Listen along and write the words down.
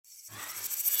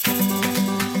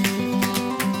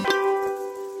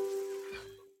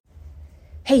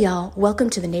Hey y'all, welcome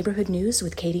to the Neighborhood News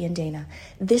with Katie and Dana.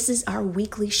 This is our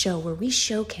weekly show where we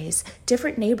showcase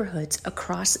different neighborhoods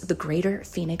across the greater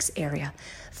Phoenix area.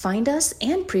 Find us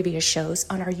and previous shows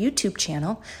on our YouTube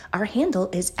channel. Our handle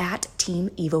is at Team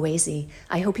EvoAZ.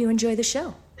 I hope you enjoy the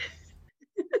show.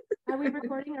 Are we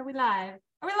recording? Are we live?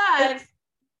 Are we live?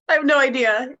 I have no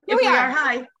idea. Here we are.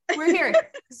 Hi. We're here.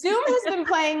 Zoom has been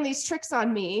playing these tricks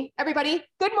on me. Everybody,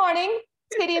 good morning.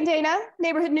 It's Katie and Dana,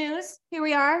 Neighborhood News. Here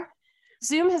we are.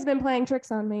 Zoom has been playing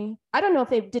tricks on me. I don't know if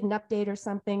they did an update or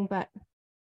something, but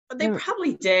they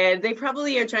probably did. They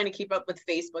probably are trying to keep up with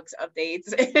Facebook's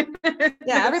updates.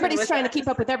 Yeah, everybody's trying to keep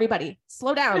up with everybody.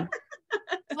 Slow down.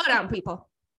 Slow down, people.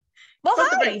 Well,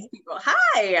 hi. People.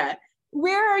 Hi.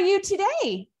 Where are you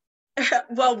today?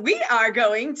 Well, we are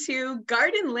going to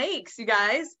Garden Lakes, you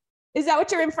guys. Is that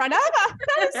what you're in front of?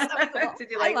 That is so cool. Did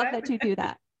you like I love that you do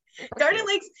that. Garden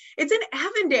Lakes, it's in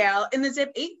Avondale in the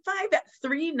zip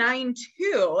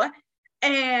 85392.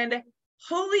 And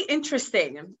holy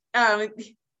interesting.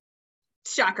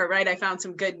 Shocker, right? I found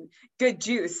some good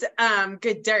juice,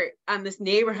 good dirt on this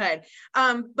neighborhood.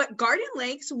 But Garden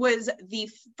Lakes was the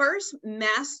first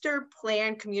master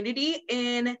plan community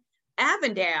in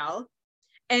Avondale.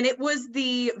 And it was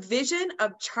the vision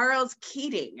of Charles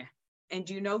Keating. And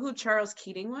do you know who Charles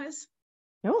Keating was?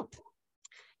 No.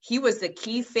 He was the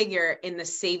key figure in the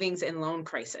savings and loan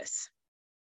crisis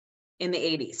in the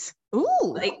 80s. Ooh.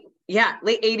 Late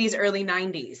 80s, early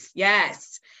 90s.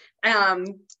 Yes.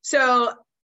 So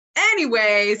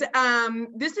anyways,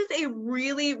 this is a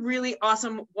really, really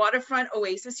awesome waterfront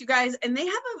oasis, you guys. And they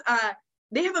have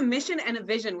a mission and a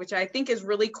vision, which I think is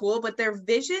really cool. But their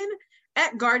vision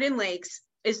at Garden Lakes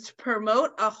is to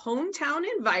promote a hometown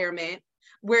environment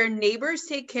where neighbors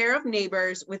take care of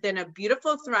neighbors within a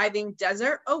beautiful, thriving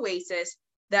desert oasis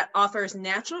that offers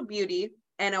natural beauty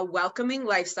and a welcoming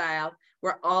lifestyle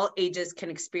where all ages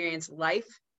can experience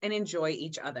life and enjoy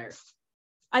each other.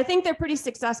 I think they're pretty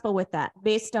successful with that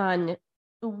based on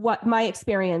what my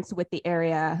experience with the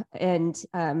area. And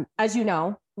as you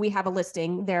know, we have a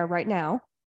listing there right now.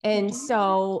 And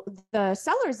so the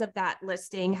sellers of that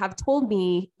listing have told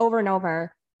me over and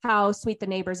over how sweet the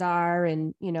neighbors are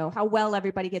and, you know, how well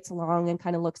everybody gets along and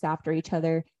kind of looks after each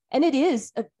other. And it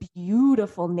is a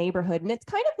beautiful neighborhood. And it's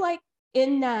kind of like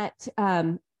in that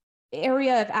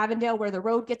area of Avondale where the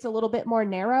road gets a little bit more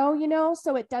narrow, you know,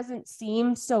 so it doesn't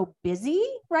seem so busy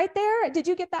right there. Did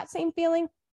you get that same feeling?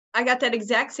 I got that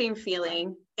exact same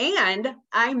feeling. And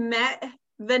I met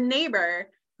the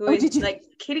neighbor who is like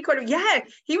Katie Corder. Yeah,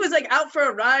 he was like out for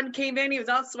a run, came in, he was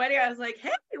all sweaty. I was like, hey,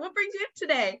 what brings you in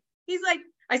today? He's like,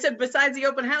 I said, besides the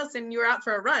open house and you were out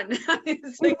for a run.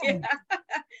 Like, yeah.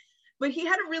 But he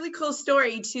had a really cool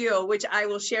story too, which I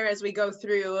will share as we go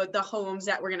through the homes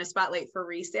that we're going to spotlight for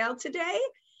resale today.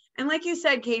 And like you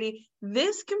said, Katie,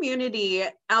 this community,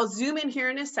 I'll zoom in here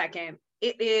in a second.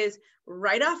 It is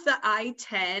right off the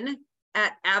I-10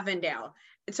 at Avondale.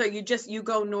 And so you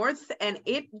go north and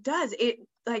I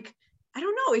don't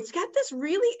know, it's got this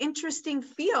really interesting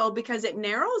feel because it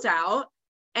narrows out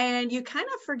and you kind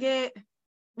of forget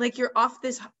like you're off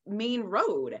this main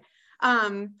road.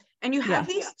 And you have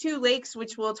these two lakes,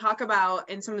 which we'll talk about,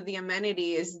 and some of the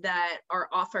amenities that are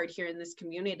offered here in this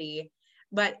community.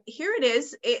 But here it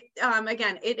is.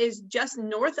 Again, it is just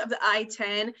north of the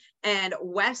I-10 and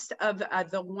west of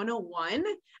the 101.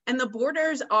 And the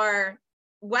borders are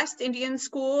West Indian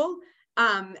School,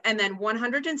 and then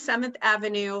 107th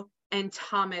Avenue and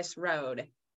Thomas Road.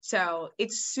 So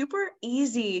it's super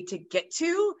easy to get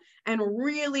to and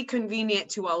really convenient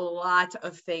to a lot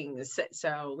of things.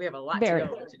 So we have a lot to go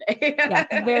over today.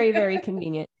 Yeah, very, very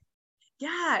convenient.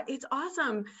 Yeah, it's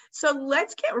awesome. So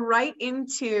let's get right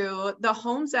into the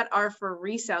homes that are for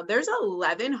resale. There's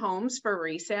 11 homes for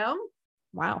resale.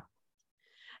 Wow.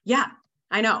 Yeah,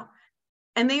 I know.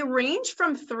 And they range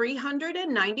from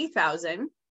 $390,000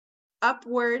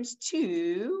 upwards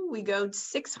to, we go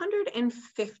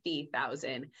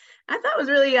 $650,000. I thought it was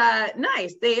really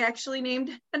nice. They actually named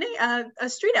a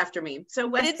street after me. So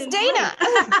West it's Dana.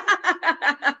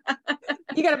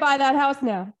 You got to buy that house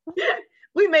now.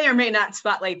 We may or may not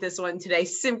spotlight this one today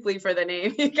simply for the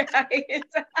name, you guys.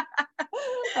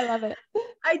 I love it.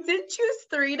 I did choose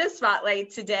 3 to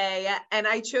spotlight today, and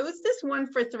I chose this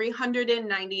one for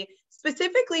 $390,000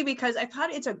 specifically because I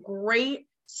thought it's a great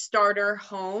starter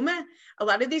home. A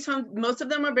lot of these homes, most of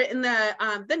them are in the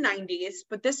 90s,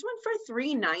 but this one for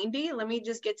 $390,000, let me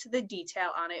just get to the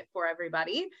detail on it for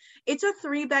everybody. It's a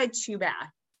 3-bed,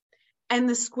 2-bath. And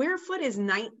the square foot is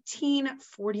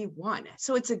 1941.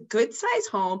 So it's a good size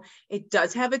home. It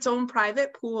does have its own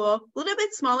private pool, a little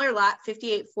bit smaller lot,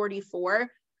 5844,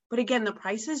 But again, the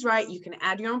price is right. You can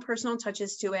add your own personal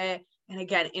touches to it. And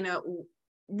again, in a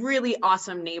really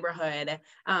awesome neighborhood.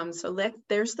 So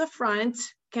there's the front.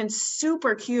 Again,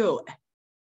 super cute.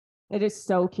 It is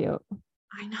so cute.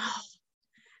 I know.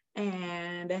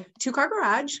 And 2-car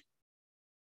garage.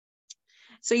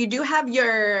 So you do have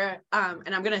your,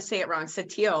 and I'm going to say it wrong,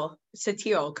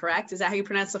 Satile, correct? Is that how you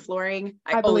pronounce the flooring?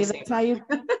 I believe that's how you,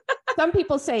 some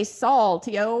people say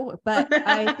Saltio, but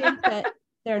I think that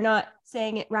they're not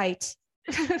saying it right.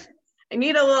 I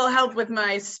need a little help with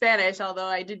my Spanish, although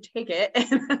I did take it.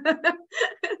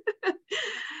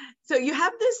 So you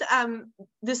have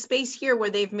this space here where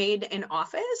they've made an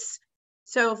office.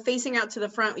 So facing out to the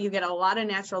front, you get a lot of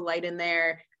natural light in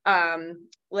there.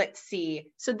 Let's see.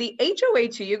 So the HOA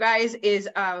to you guys is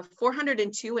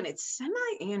 $402 and it's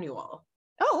semi-annual.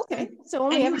 Oh, okay. So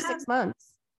only every 6 months.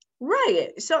 Right.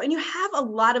 So, and you have a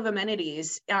lot of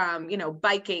amenities,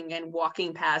 biking and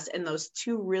walking past and those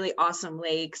 2 really awesome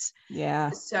lakes.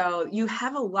 Yeah. So you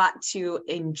have a lot to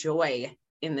enjoy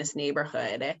in this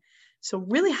neighborhood. So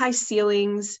really high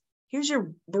ceilings. Here's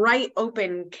your bright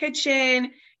open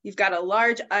kitchen. You've got a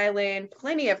large island,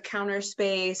 plenty of counter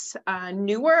space,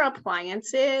 newer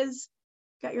appliances.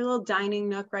 Got your little dining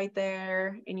nook right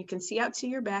there. And you can see out to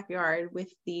your backyard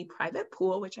with the private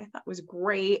pool, which I thought was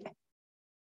great.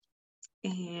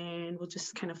 And we'll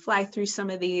just kind of fly through some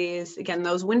of these. Again,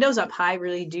 those windows up high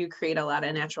really do create a lot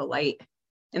of natural light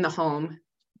in the home,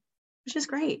 which is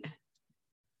great.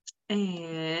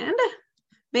 And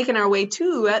making our way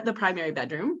to the primary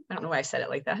bedroom. I don't know why I said it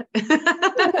like that.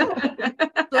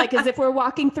 Like as if we're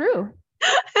walking through.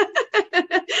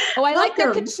 Oh, I like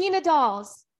their Kachina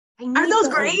dolls. Aren't those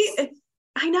great?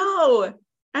 I know.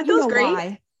 Aren't those great?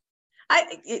 Why?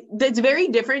 That's very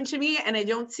different to me and I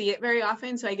don't see it very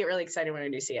often. So I get really excited when I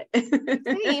do see it.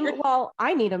 Same. Well,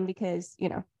 I need them because,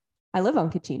 I live on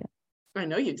Kachina. I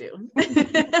know you do.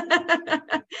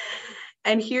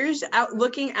 And here's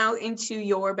looking out into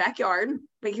your backyard,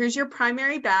 but here's your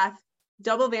primary bath,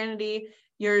 double vanity,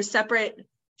 your separate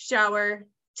shower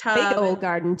tub. Big old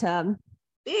garden tub.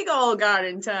 Big old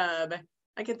garden tub.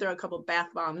 I could throw a couple bath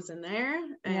bombs in there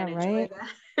and enjoy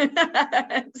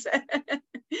that.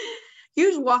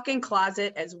 Huge walk-in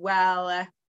closet as well.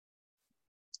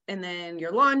 And then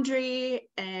your laundry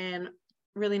and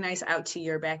really nice out to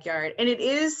your backyard. And it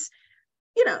is,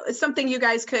 it's something you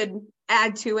guys could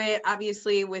add to it,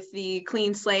 obviously, with the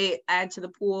clean slate, add to the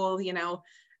pool,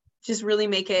 just really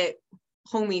make it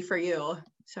homey for you.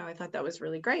 So I thought that was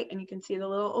really great. And you can see the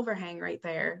little overhang right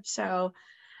there. So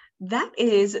that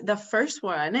is the first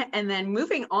one. And then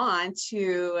moving on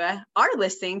to our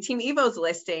listing, Team Evo's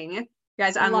listing.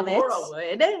 Guys, on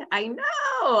Laurelwood. I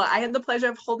know. I had the pleasure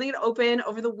of holding it open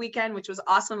over the weekend, which was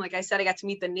awesome. Like I said, I got to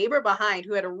meet the neighbor behind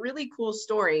who had a really cool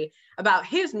story about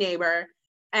his neighbor.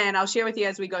 And I'll share with you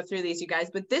as we go through these, you guys.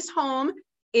 But this home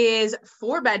is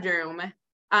 4-bedroom,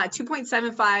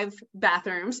 2.75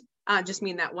 bathrooms. Just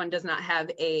mean that one does not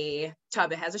have a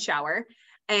tub. It has a shower.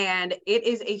 And it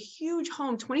is a huge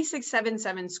home,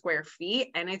 2677 square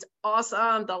feet. And it's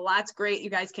awesome. The lot's great. You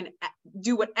guys can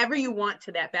do whatever you want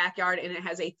to that backyard. And it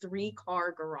has a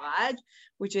 3-car garage,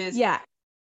 which is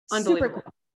unbelievable. Super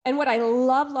cool. And what I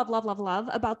love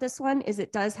about this one is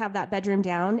it does have that bedroom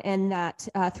down and that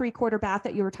 3-quarter bath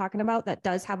that you were talking about that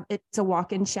does have, it's a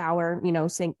walk-in shower,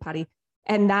 sink, potty.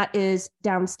 And that is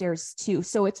downstairs too.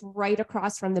 So it's right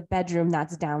across from the bedroom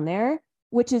that's down there,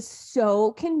 which is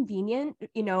so convenient.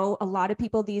 A lot of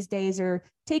people these days are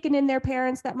taking in their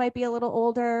parents that might be a little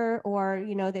older, or,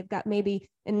 they've got maybe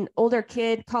an older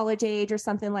kid, college age or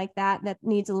something like that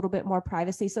needs a little bit more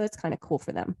privacy. So it's kind of cool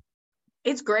for them.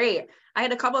 It's great. I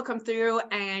had a couple come through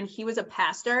and he was a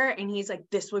pastor and he's like,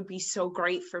 this would be so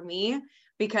great for me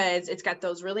because it's got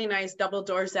those really nice double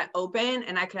doors that open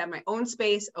and I could have my own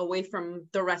space away from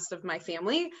the rest of my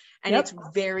family. And It's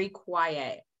very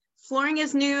quiet. Flooring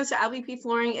is new. So LVP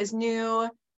flooring is new,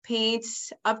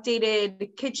 paints,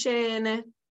 updated kitchen.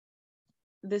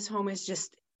 This home is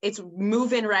it's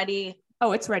move-in ready.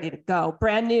 Oh, it's ready to go.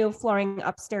 Brand new flooring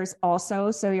upstairs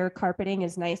also. So your carpeting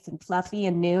is nice and fluffy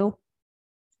and new.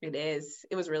 It is.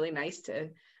 It was really nice to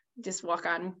just walk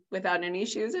on without any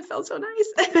shoes. It felt so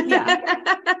nice. Yeah.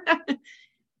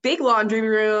 Big laundry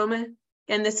room.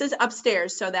 And this is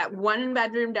upstairs. So that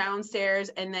 1-bedroom downstairs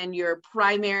and then your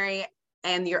primary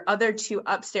and your other 2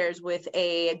 upstairs with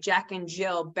a Jack and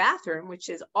Jill bathroom, which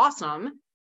is awesome.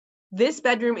 This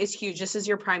bedroom is huge. This is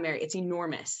your primary. It's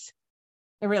enormous.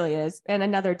 It really is. And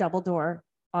another double door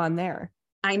on there.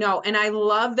 I know. And I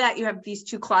love that you have these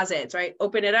 2 closets, right?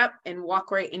 Open it up and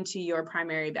walk right into your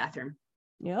primary bathroom.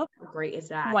 Yep. How great is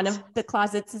that? One of the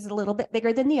closets is a little bit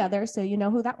bigger than the other. So you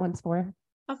know who that one's for.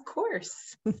 Of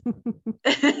course.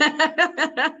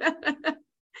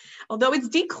 Although it's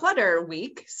declutter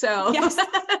week, so yes,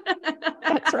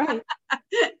 that's right.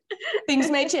 Things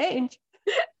may change.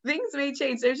 Things may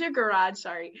change. There's your garage.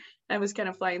 Sorry, I was kind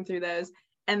of flying through those.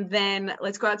 And then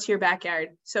let's go out to your backyard.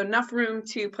 So enough room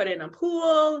to put in a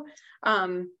pool.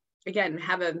 Again,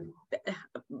 have a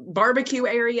barbecue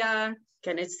area.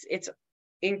 Again, it's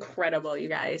incredible, you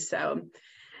guys. So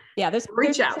yeah, there's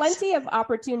plenty of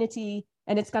opportunity,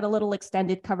 and it's got a little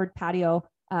extended covered patio.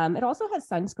 It also has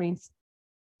sunscreens.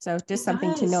 So just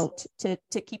something to note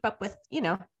to keep up with, you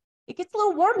know, it gets a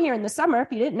little warm here in the summer.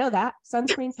 If you didn't know that,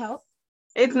 sunscreens help.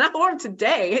 It's not warm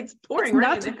today. It's pouring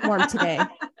rain. It's not warm today.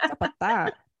 What's up with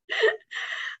that?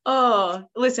 Oh,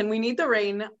 listen, we need the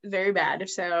rain very bad,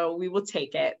 so we will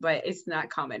take it, but it's not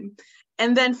common.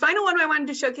 And then final one I wanted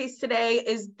to showcase today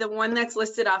is the one that's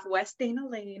listed off West Dana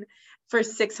Lane for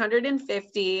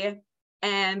 $650.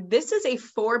 And this is a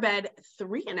 4-bed,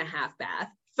 3.5 bath,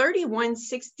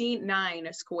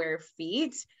 3,169 square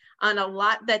feet on a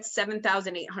lot that's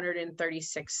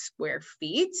 7,836 square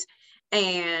feet.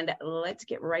 And let's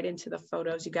get right into the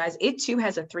photos, you guys. It too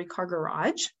has a 3-car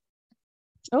garage.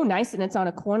 Oh, nice. And it's on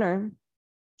a corner.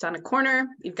 It's on a corner.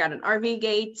 You've got an RV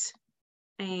gate,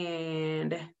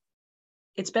 and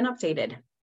it's been updated.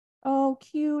 Oh,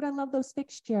 cute. I love those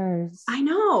fixtures. I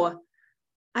know.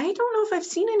 I don't know if I've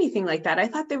seen anything like that. I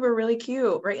thought they were really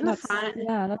cute. Right in the front.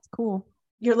 Yeah, that's cool.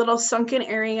 Your little sunken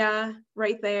area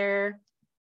right there.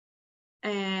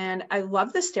 And I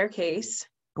love the staircase.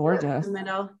 Gorgeous. In the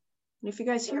middle. And if you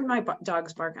guys hear my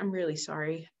dogs bark, I'm really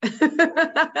sorry.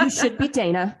 You should be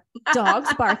Dana.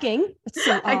 Dogs barking. It's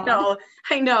so odd.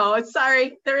 I know.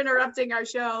 Sorry. They're interrupting our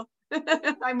show.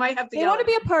 I might have to They want to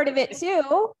be a part of it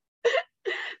too.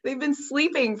 They've been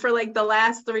sleeping for like the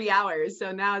last 3 hours.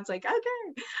 So now it's like,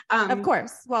 okay. Of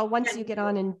course. Well, once you get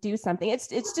on and do something, it's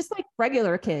just like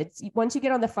regular kids. Once you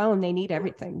get on the phone, they need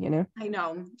everything, you know? I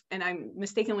know. And I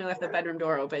mistakenly left the bedroom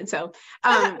door open. So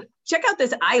check out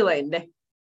this island.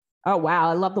 Oh, wow.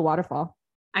 I love the waterfall.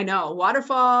 I know.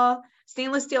 Waterfall,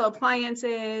 stainless steel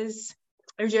appliances.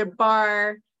 There's your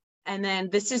bar. And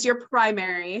then this is your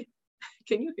primary.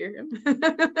 Can you hear him?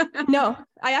 No,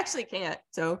 I actually can't.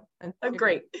 So oh,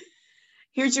 great.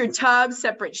 Here's your tub,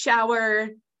 separate shower.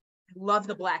 Love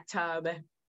the black tub.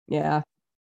 Yeah.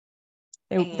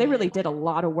 They really did a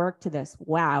lot of work to this.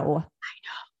 Wow. I know.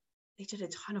 They did a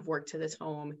ton of work to this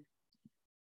home.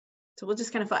 So we'll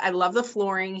just kind of, I love the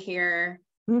flooring here.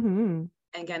 Mm-hmm.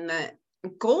 Again, the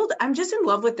gold, I'm just in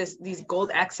love with these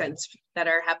gold accents that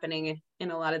are happening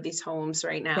in a lot of these homes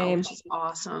right now. Same. Which is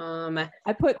awesome.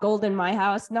 I put gold in my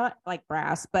house, not like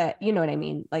brass, but you know what I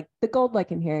mean? Like the gold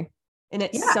like in here. And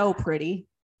it's so pretty.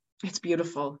 It's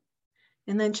beautiful.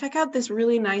 And then check out this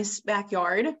really nice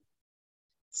backyard.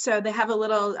 So they have a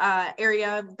little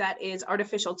area that is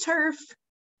artificial turf.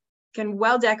 Again,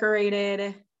 well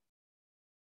decorated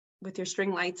with your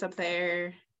string lights up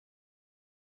there.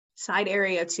 Side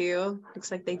area too.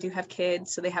 Looks like they do have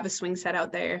kids, so they have a swing set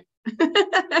out there.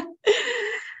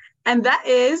 And that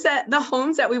is the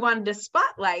homes that we wanted to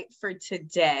spotlight for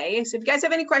today. So if you guys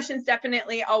have any questions,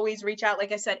 definitely always reach out.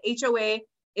 Like I said, HOA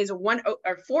is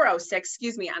 406,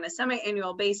 on a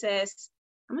semi-annual basis.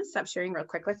 I'm gonna stop sharing real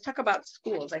quick. Let's talk about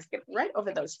schools. I skipped right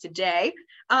over those today.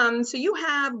 So you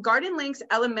have Garden Lakes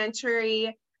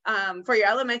Elementary for your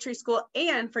elementary school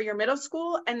and for your middle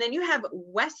school. And then you have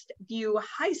Westview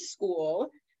High School.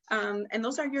 And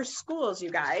those are your schools, you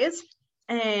guys.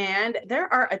 And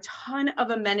there are a ton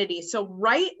of amenities. So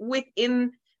right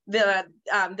within the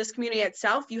this community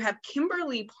itself, you have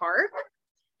Kimberly Park.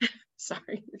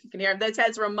 Sorry if you can hear him. That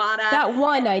has Ramada. That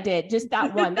one I did, just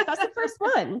that one. That's the first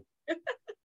one.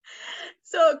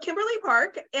 So Kimberly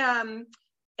Park,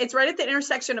 it's right at the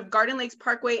intersection of Garden Lakes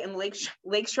Parkway and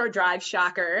Lakeshore Drive.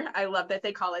 Shocker. I love that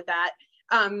they call it that.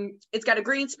 It's got a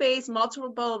green space,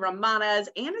 multiple Ramadas,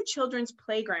 and a children's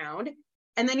playground.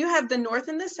 And then you have the North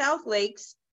and the South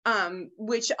Lakes,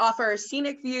 which offer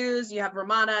scenic views. You have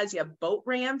Ramadas, you have boat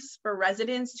ramps for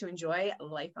residents to enjoy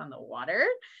life on the water.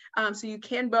 So you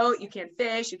can boat, you can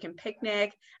fish, you can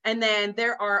picnic. And then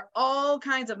there are all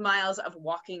kinds of miles of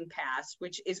walking paths,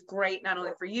 which is great, not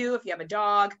only for you, if you have a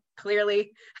dog,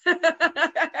 clearly. Thought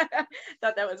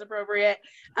that was appropriate.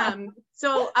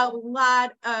 So a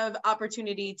lot of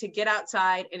opportunity to get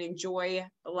outside and enjoy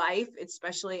life,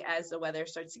 especially as the weather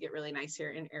starts to get really nice here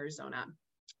in Arizona.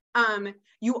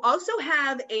 You also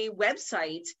have a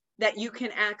website that you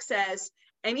can access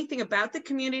anything about the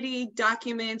community,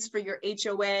 documents for your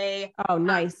HOA. Oh,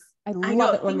 nice. I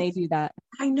love it when they do that.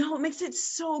 I know, it makes it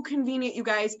so convenient, you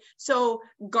guys. So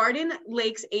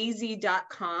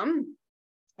gardenlakesaz.com.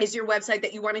 is your website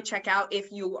that you want to check out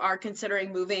if you are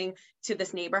considering moving to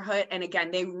this neighborhood. And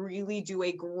again, they really do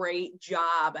a great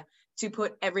job to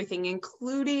put everything,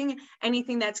 including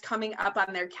anything that's coming up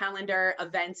on their calendar,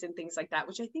 events and things like that,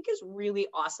 which I think is really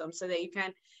awesome, so that you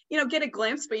can, get a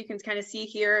glimpse, but you can kind of see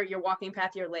here your walking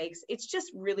path, your lakes. It's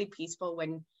just really peaceful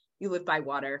when you live by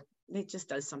water. It just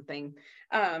does something.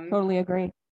 Totally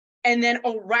agree. And then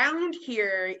around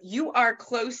here, you are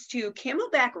close to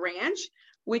Camelback Ranch,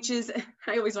 which is,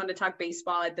 I always want to talk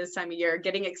baseball at this time of year,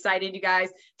 getting excited, you guys.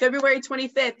 February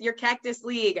 25th, your Cactus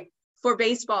League for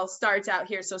baseball starts out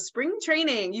here. So spring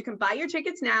training, you can buy your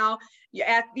tickets now. You're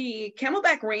at the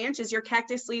Camelback Ranch is your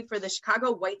Cactus League for the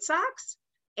Chicago White Sox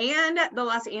and the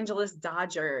Los Angeles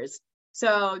Dodgers.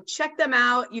 So check them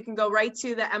out. You can go right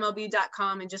to the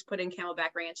MLB.com and just put in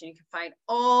Camelback Ranch, and you can find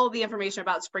all the information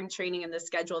about spring training and the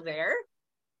schedule there.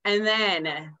 And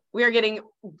then we are getting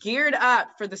geared up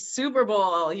for the Super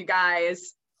Bowl, you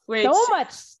guys. So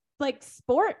much like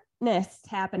sportness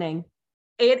happening.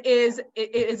 It is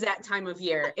that time of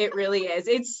year. It really is.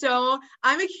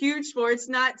 I'm a huge sports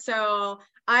nut, so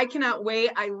I cannot wait.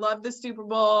 I love the Super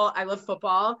Bowl. I love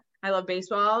football. I love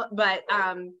baseball. But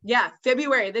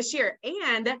February this year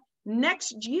and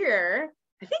next year,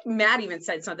 I think Matt even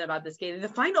said something about this game. The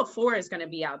Final Four is going to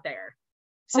be out there.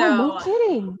 So no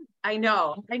kidding. I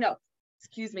know.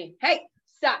 Excuse me. Hey,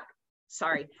 stop.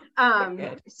 Sorry.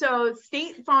 So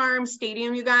State Farm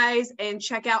Stadium, you guys, and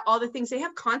check out all the things. They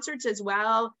have concerts as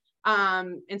well,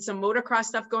 and some motocross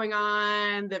stuff going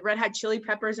on. The Red Hot Chili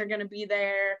Peppers are going to be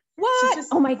there. What?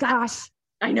 Oh my gosh.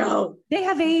 I know. They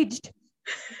have aged.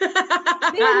 They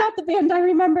are not the band I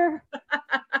remember.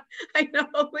 I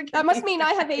know. That must mean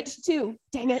I have aged too.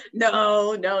 Dang it.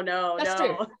 No. That's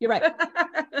true. You're right.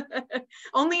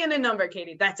 Only in a number,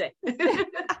 Katie. That's it.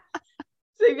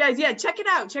 So you guys, check it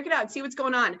out. See what's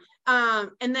going on.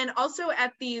 And then also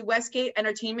at the Westgate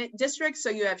Entertainment District.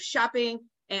 So you have shopping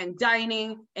and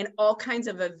dining and all kinds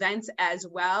of events as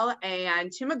well.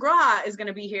 And Tim McGraw is going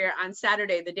to be here on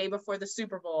Saturday, the day before the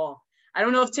Super Bowl. I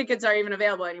don't know if tickets are even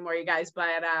available anymore, you guys,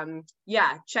 but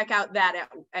check out that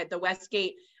at the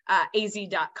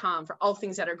WestgateAZ.com for all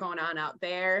things that are going on out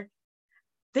there.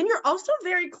 Then you're also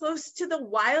very close to the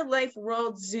Wildlife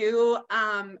World Zoo.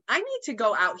 I need to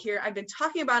go out here. I've been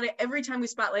talking about it every time we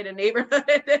spotlight a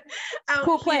neighborhood.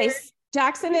 Cool place.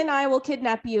 Jackson and I will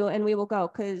kidnap you and we will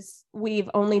go because we've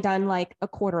only done like a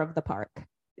quarter of the park.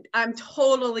 I'm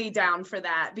totally down for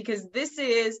that because this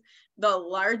is the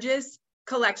largest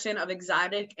collection of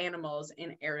exotic animals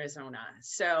in Arizona.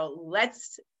 So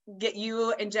let's get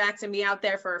you and Jackson me out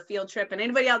there for a field trip, and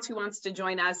anybody else who wants to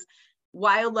join us,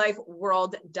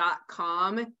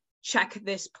 wildlifeworld.com. Check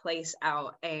this place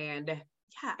out. And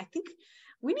I think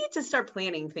we need to start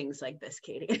planning things like this,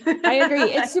 Katie. I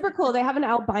agree. It's super cool. They have an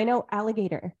albino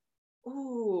alligator.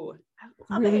 Ooh, I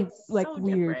love really it. like so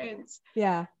weird. Different.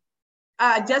 Yeah.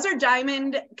 Desert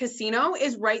Diamond Casino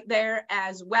is right there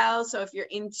as well. So if you're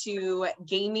into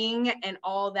gaming and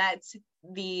all that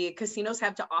the casinos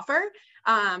have to offer,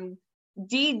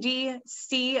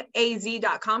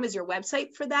 ddcaz.com is your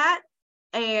website for that.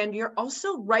 And you're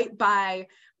also right by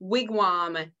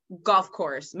Wigwam Golf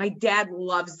Course. My dad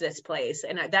loves this place,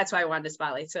 and that's why I wanted to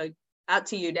spotlight. So out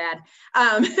to you, Dad.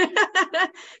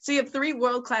 So you have 3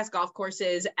 world-class golf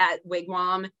courses at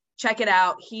Wigwam. Check it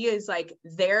out. He is like,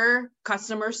 their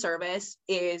customer service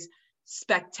is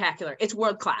spectacular. It's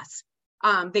world-class.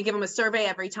 They give him a survey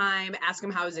every time, ask him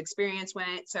how his experience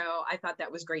went. So I thought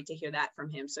that was great to hear that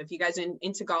from him. So if you guys are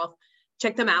into golf,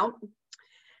 check them out.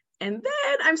 And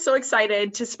then I'm so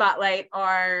excited to spotlight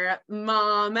our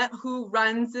mom who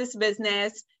runs this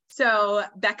business. So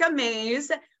Becca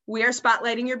Mays, we are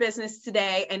spotlighting your business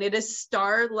today, and it is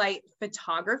Starlight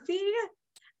Photography.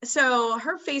 So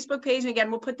her Facebook page, and again,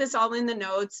 we'll put this all in the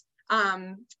notes.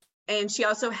 And she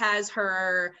also has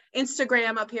her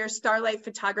Instagram up here, Starlight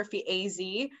Photography AZ.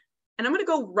 And I'm going to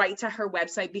go right to her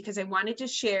website because I wanted to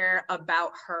share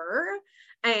about her.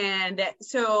 And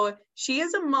so she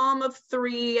is a mom of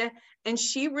 3, and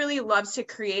she really loves to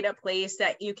create a place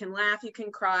that you can laugh, you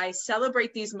can cry,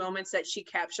 celebrate these moments that she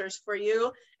captures for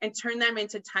you, and turn them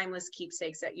into timeless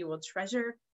keepsakes that you will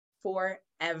treasure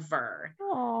forever.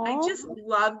 Aww. I just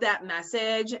love that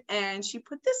message. And she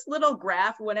put this little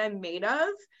graph, what I'm made of.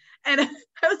 And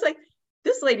I was like,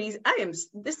 this lady's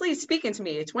speaking to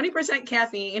me. 20%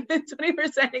 caffeine,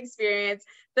 20% experience,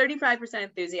 35%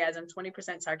 enthusiasm,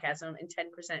 20% sarcasm, and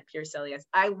 10% pure silliness.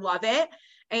 I love it.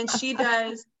 And she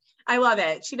does, I love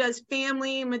it. She does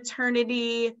family,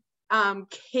 maternity,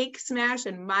 cake smash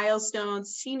and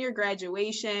milestones, senior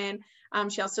graduation.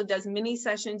 She also does mini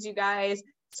sessions, you guys.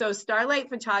 So Starlight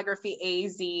Photography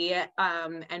AZ,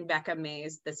 and Becca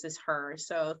Mays, this is her.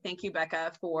 So thank you,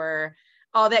 Becca, for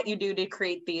all that you do to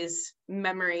create these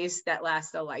memories that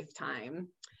last a lifetime.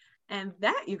 And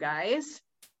that, you guys,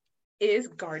 is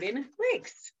Garden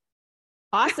Lakes.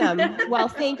 Awesome. Well,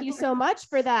 thank you so much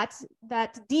for that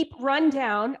deep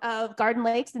rundown of Garden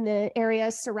Lakes and the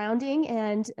areas surrounding,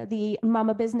 and the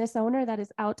mama business owner that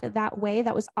is out that way.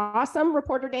 That was awesome,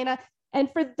 Reporter Dana. And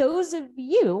for those of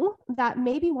you that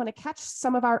maybe want to catch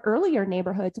some of our earlier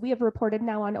neighborhoods, we have reported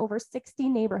now on over 60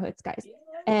 neighborhoods, guys.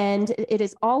 And it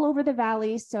is all over the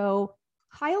valley. So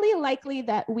highly likely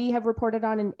that we have reported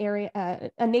on an area,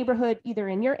 a neighborhood either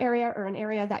in your area or an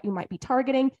area that you might be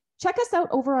targeting. Check us out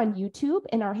over on YouTube,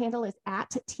 and our handle is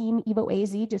at Team Evo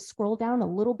AZ. Just scroll down a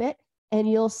little bit and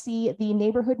you'll see the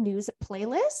neighborhood news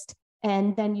playlist.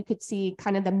 And then you could see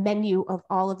kind of the menu of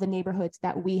all of the neighborhoods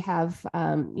that we have,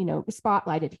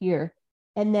 spotlighted here.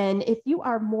 And then if you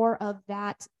are more of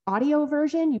that audio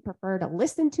version, you prefer to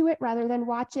listen to it rather than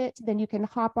watch it, then you can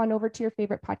hop on over to your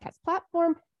favorite podcast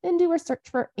platform and do a search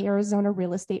for Arizona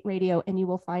Real Estate Radio, and you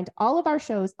will find all of our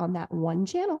shows on that one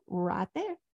channel right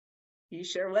there. You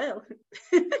sure will.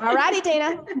 All righty,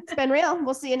 Dana. It's been real.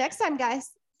 We'll see you next time, guys.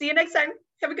 See you next time.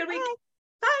 Have a good week. Bye.